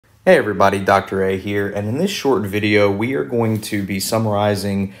Hey everybody, Dr. A here, and in this short video we are going to be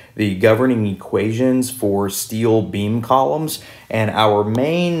summarizing the governing equations for steel beam columns, and our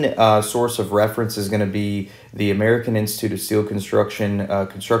main source of reference is going to be the American Institute of Steel Construction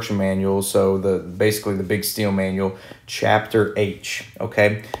construction manual, so basically the big steel manual, chapter H.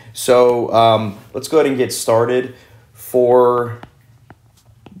 Okay, so let's go ahead and get started. For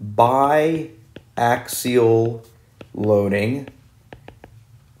biaxial loading,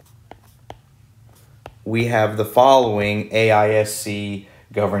 we have the following AISC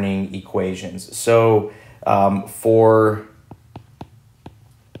governing equations. So for,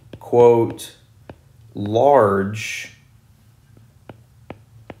 quote, large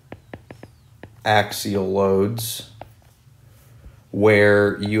axial loads,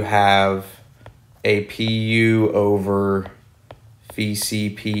 where you have a PU over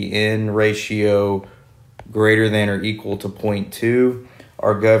VCPN ratio greater than or equal to 0.2,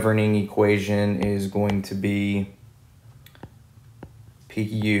 our governing equation is going to be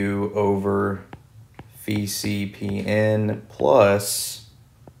PU over VCPN plus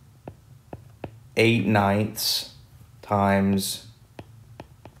 8/9 times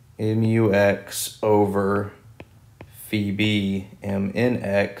MUX over VB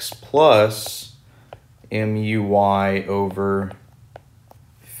MNX plus MUY over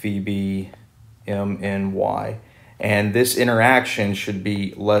VB MNY. And this interaction should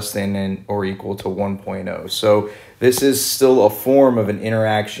be less than or equal to 1.0. So this is still a form of an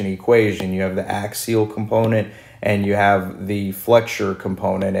interaction equation. You have the axial component and you have the flexure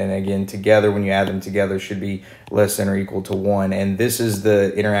component. And again, together, when you add them together, should be less than or equal to 1. And this is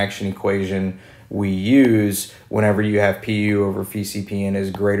the interaction equation we use whenever you have PU over VCPN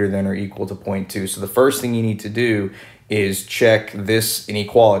is greater than or equal to 0.2. So the first thing you need to do is check this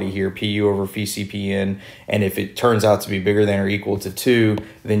inequality here, PU over VCPN, and if it turns out to be bigger than or equal to 2,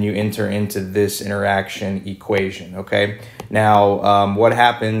 then you enter into this interaction equation, okay? Now, what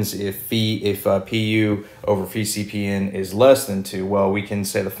happens if PU over VCPN is less than 2? Well, we can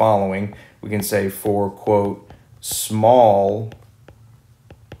say the following. We can say for, quote, small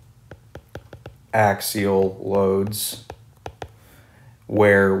axial loads,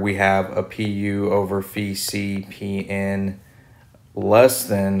 where we have a PU over VCPN less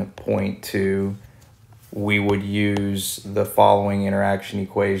than 0.2, we would use the following interaction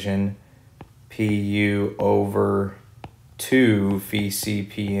equation: PU over 2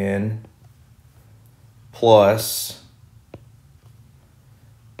 VCPN plus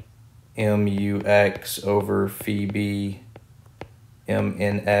MUX over VB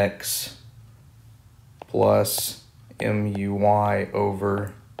MNX plus MUY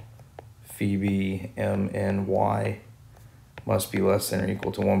over VB MNY must be less than or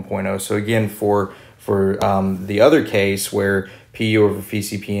equal to 1.0. So again, for the other case where PU over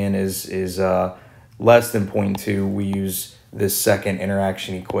VCPN is less than 0.2, we use this second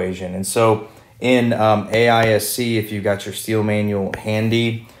interaction equation. And so in AISC, if you've got your steel manual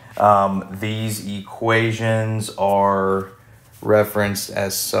handy, these equations are referenced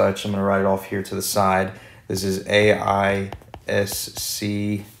as such. I'm going to write it off here to the side. This is AISC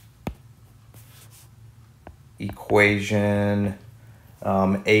equation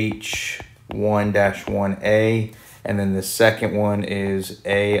H1-1A, and then the second one is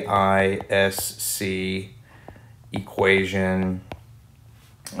AISC equation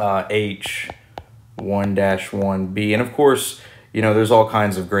H1-1B. And of course, you know, there's all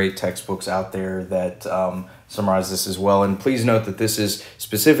kinds of great textbooks out there that summarize this as well. And please note that this is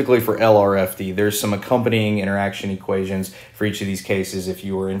specifically for LRFD. There's some accompanying interaction equations for each of these cases if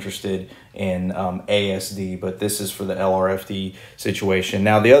you were interested in ASD, but this is for the LRFD situation.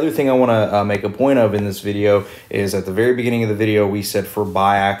 Now, the other thing I want to make a point of in this video is at the very beginning of the video, we said for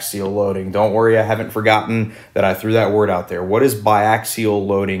biaxial loading. Don't worry, I haven't forgotten that I threw that word out there. What does biaxial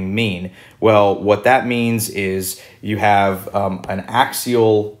loading mean? Well, what that means is you have an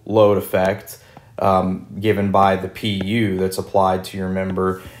axial load effect given by the PU that's applied to your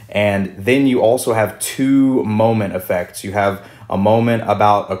member, and then you also have two moment effects. You have a moment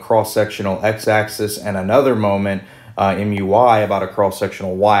about a cross-sectional x-axis and another moment, MUY, about a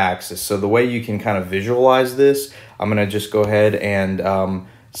cross-sectional y-axis. So the way you can kind of visualize this, I'm going to just go ahead and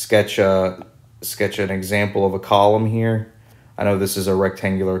sketch an example of a column here. I know this is a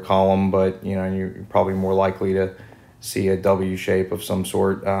rectangular column, but you know, you're probably more likely to see a W shape of some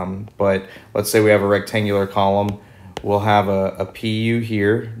sort. But let's say we have a rectangular column. We'll have a PU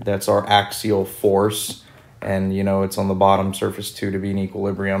here. That's our axial force. And, you know, it's on the bottom surface 2 to be in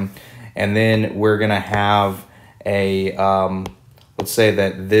equilibrium. And then we're going to have a, let's say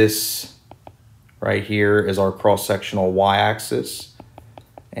that this right here is our cross-sectional y-axis.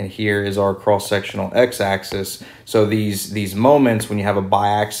 and here is our cross-sectional x-axis. So these moments, when you have a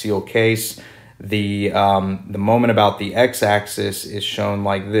biaxial case, the moment about the x-axis is shown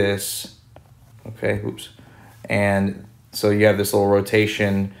like this. Okay, oops. And so you have this little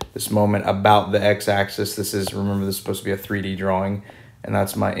rotation, this moment about the x-axis. This is, remember, this is supposed to be a 3D drawing, and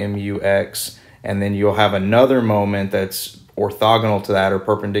that's my MUX. And then you'll have another moment that's orthogonal to that or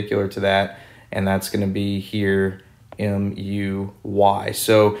perpendicular to that, and that's going to be here, MUY.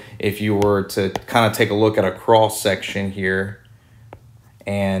 So if you were to kind of take a look at a cross section here,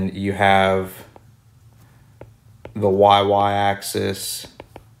 and you have the YY axis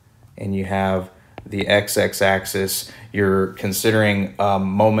and you have the XX axis, you're considering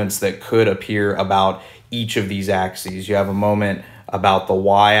moments that could appear about each of these axes. You have a moment about the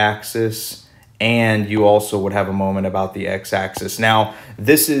Y axis, and you also would have a moment about the x-axis. Now,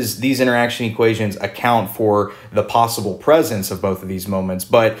 these interaction equations account for the possible presence of both of these moments,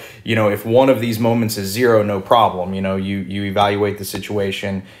 but if one of these moments is 0, no problem. You evaluate the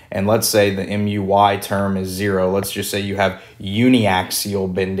situation, and let's say the MUY term is 0. Let's just say you have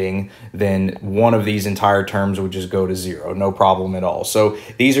uniaxial bending, then one of these entire terms would just go to 0, no problem at all. So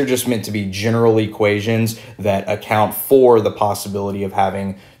these are just meant to be general equations that account for the possibility of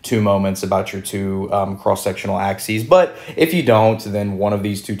having two moments about your two cross-sectional axes. But if you don't, then one of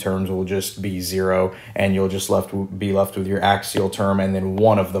these two terms will just be 0, and you'll just be left with your axial term and then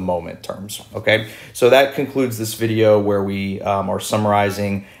one of the moment terms. Okay, so that concludes this video where we are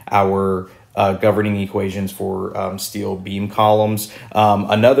summarizing our governing equations for steel beam columns.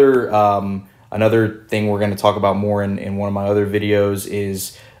 Another thing we're going to talk about more in one of my other videos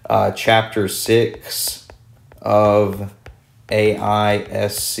is chapter 6 of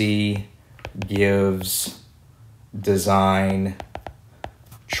AISC gives design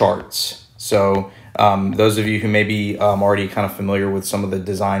charts. So those of you who may be already kind of familiar with some of the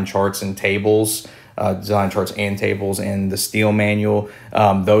design charts and tables, in the steel manual,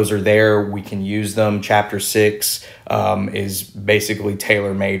 those are there. We can use them. Chapter 6 is basically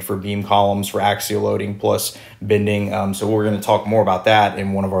tailor-made for beam columns for axial loading plus bending. So we're going to talk more about that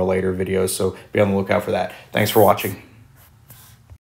in one of our later videos. So be on the lookout for that. Thanks for watching.